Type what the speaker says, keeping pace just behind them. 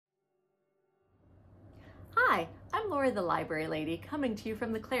Lori the Library Lady, coming to you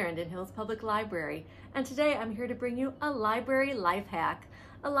from the Clarendon Hills Public Library, and today I'm here to bring you a library life hack.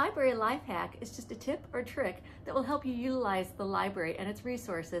 A library life hack is just a tip or trick that will help you utilize the library and its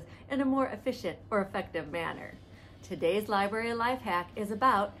resources in a more efficient or effective manner. Today's library life hack is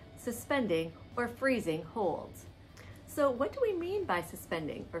about suspending or freezing holds. So what do we mean by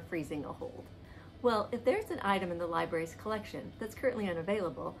suspending or freezing a hold? Well, if there's an item in the library's collection that's currently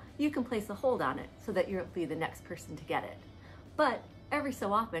unavailable, you can place a hold on it so that you'll be the next person to get it. But every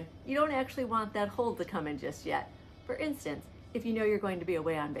so often, you don't actually want that hold to come in just yet. For instance, if you know you're going to be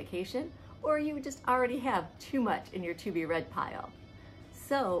away on vacation, or you just already have too much in your to-be-read pile.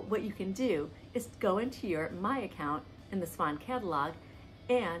 So what you can do is go into your My account in the Swan catalog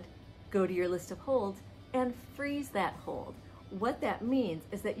and go to your list of holds and freeze that hold. What that means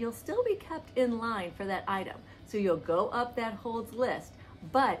is that you'll still be kept in line for that item. So you'll go up that holds list,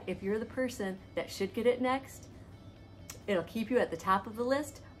 but if you're the person that should get it next, it'll keep you at the top of the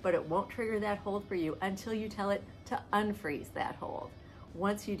list, but it won't trigger that hold for you until you tell it to unfreeze that hold.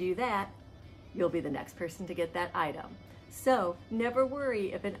 Once you do that, you'll be the next person to get that item. So never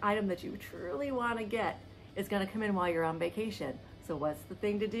worry if an item that you truly want to get is going to come in while you're on vacation. So what's the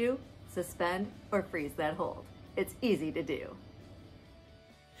thing to do? Suspend or freeze that hold. It's easy to do.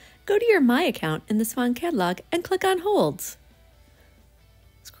 Go to your My account in the Swan catalog and click on Holds.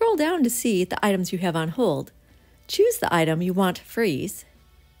 Scroll down to see the items you have on hold. Choose the item you want to freeze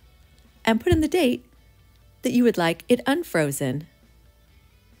and put in the date that you would like it unfrozen.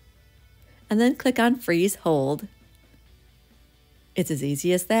 And then click on Freeze Hold. It's as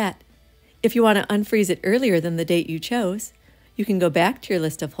easy as that. If you want to unfreeze it earlier than the date you chose, you can go back to your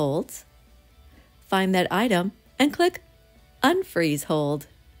list of holds, find that item, and click Unfreeze Hold.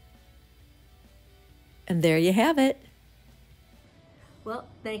 And there you have it. Well,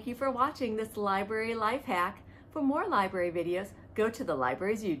 thank you for watching this library life hack. For more library videos, go to the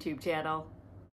library's YouTube channel.